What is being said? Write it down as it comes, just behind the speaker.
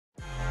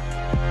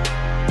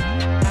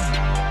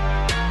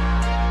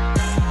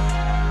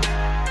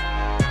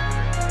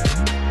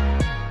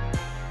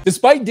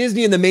Despite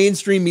Disney and the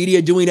mainstream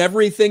media doing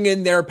everything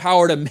in their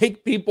power to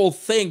make people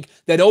think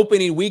that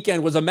opening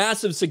weekend was a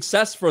massive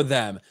success for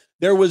them,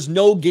 there was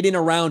no getting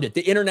around it.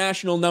 The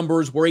international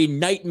numbers were a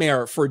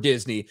nightmare for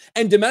Disney,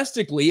 and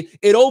domestically,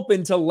 it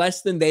opened to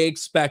less than they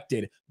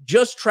expected,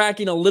 just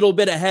tracking a little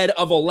bit ahead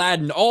of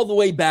Aladdin all the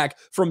way back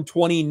from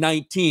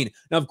 2019.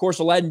 Now, of course,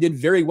 Aladdin did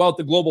very well at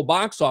the global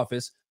box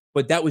office,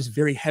 but that was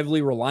very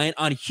heavily reliant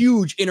on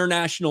huge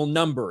international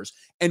numbers.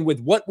 And with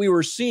what we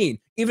were seeing,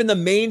 even the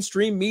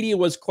mainstream media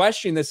was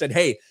questioning this, said,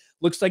 hey,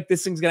 looks like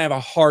this thing's going to have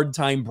a hard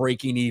time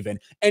breaking even.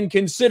 And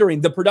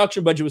considering the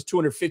production budget was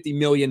 $250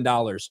 million,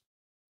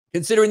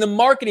 considering the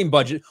marketing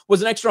budget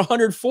was an extra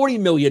 $140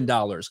 million,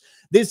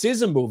 this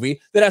is a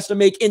movie that has to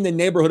make in the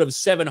neighborhood of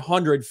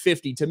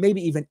 750 to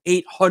maybe even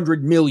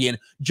 800 million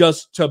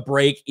just to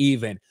break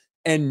even.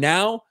 And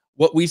now,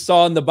 what we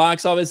saw in the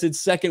box office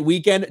its second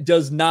weekend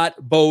does not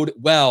bode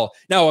well.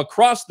 Now,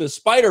 Across the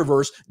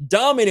Spider-Verse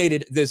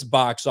dominated this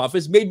box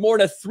office, made more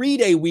in a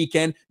 3-day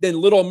weekend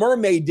than Little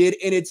Mermaid did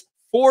in its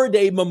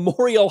 4-day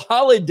Memorial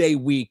Holiday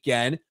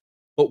weekend.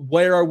 But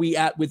where are we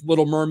at with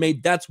Little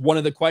Mermaid? That's one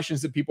of the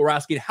questions that people are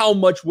asking. How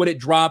much would it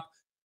drop?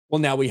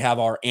 Well, now we have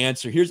our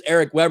answer. Here's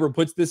Eric Weber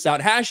puts this out.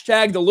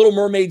 Hashtag The Little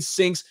Mermaid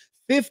sinks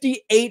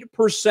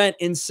 58%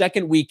 in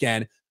second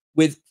weekend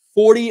with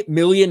 $40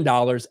 million,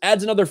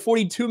 adds another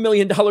 $42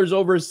 million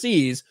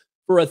overseas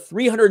for a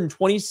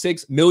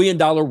 $326 million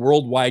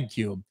worldwide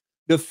cube.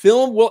 The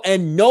film will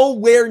end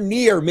nowhere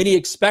near many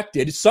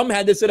expected. Some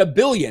had this at $1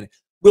 billion.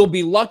 We'll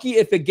be lucky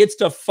if it gets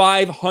to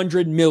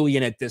 $500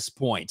 million at this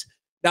point.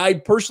 Now, I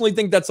personally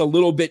think that's a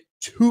little bit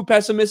too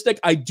pessimistic.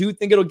 I do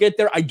think it'll get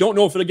there. I don't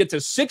know if it'll get to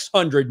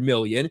 $600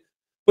 million,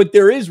 but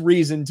there is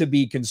reason to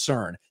be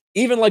concerned.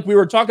 Even like we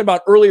were talking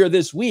about earlier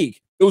this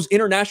week, those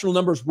international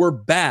numbers were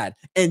bad,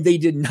 and they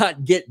did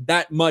not get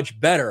that much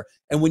better.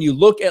 And when you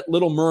look at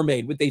Little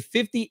Mermaid with a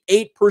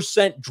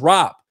 58%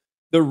 drop,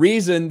 the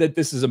reason that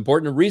this is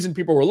important, the reason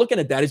people were looking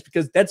at that is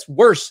because that's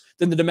worse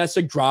than the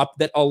domestic drop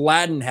that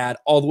Aladdin had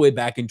all the way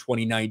back in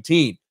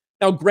 2019.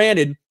 Now,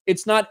 granted,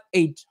 it's not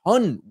a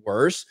ton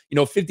worse,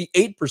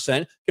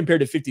 58%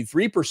 compared to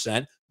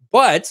 53%,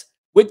 but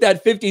with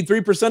that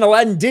 53%,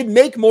 Aladdin did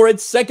make more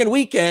its second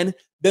weekend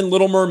than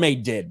Little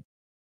Mermaid did.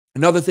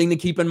 Another thing to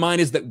keep in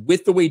mind is that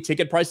with the way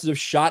ticket prices have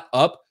shot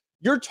up,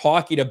 you're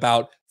talking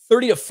about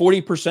 30 to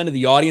 40% of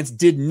the audience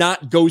did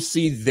not go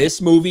see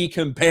this movie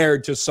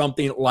compared to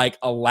something like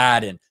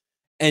Aladdin.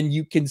 And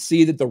you can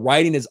see that the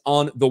writing is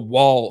on the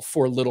wall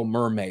for Little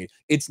Mermaid.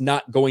 It's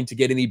not going to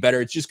get any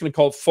better. It's just going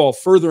to fall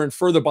further and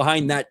further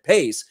behind that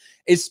pace,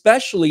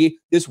 especially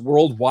this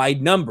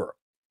worldwide number.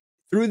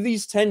 Through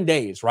these 10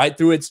 days, right,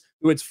 through its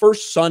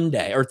first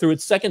Sunday or through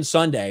its second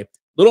Sunday,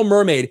 Little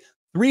Mermaid,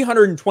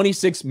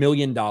 $326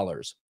 million.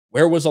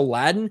 Where was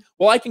Aladdin?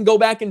 Well, I can go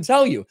back and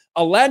tell you.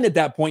 Aladdin at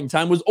that point in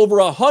time was over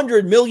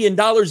 $100 million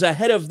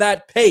ahead of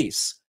that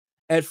pace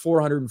at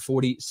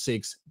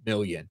 $446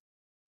 million.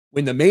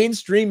 When the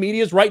mainstream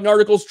media is writing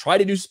articles, try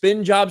to do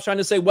spin jobs, trying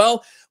to say,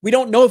 well, we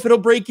don't know if it'll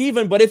break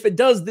even, but if it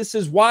does, this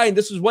is why, and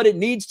this is what it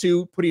needs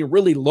to, putting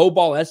really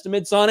lowball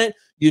estimates on it,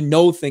 you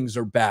know things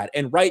are bad.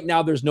 And right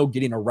now, there's no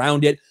getting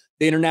around it.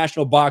 The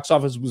international box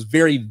office was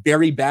very,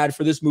 very bad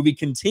for this movie,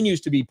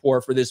 continues to be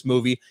poor for this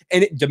movie.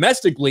 And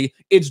domestically,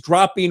 it's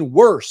dropping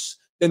worse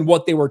than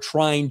what they were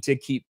trying to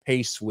keep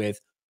pace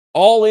with.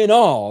 All in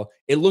all,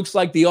 it looks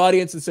like the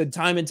audience has said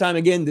time and time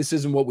again, this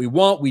isn't what we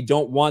want. We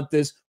don't want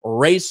this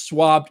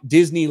race-swapped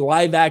Disney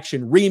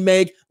live-action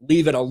remake.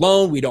 Leave it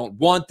alone. We don't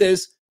want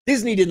this.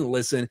 Disney didn't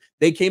listen.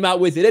 They came out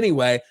with it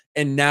anyway,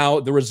 and now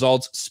the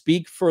results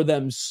speak for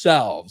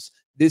themselves.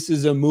 This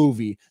is a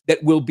movie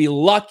that will be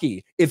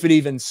lucky if it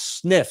even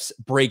sniffs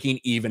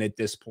breaking even at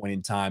this point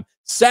in time.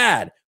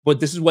 Sad, but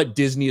this is what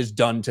Disney has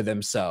done to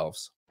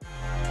themselves.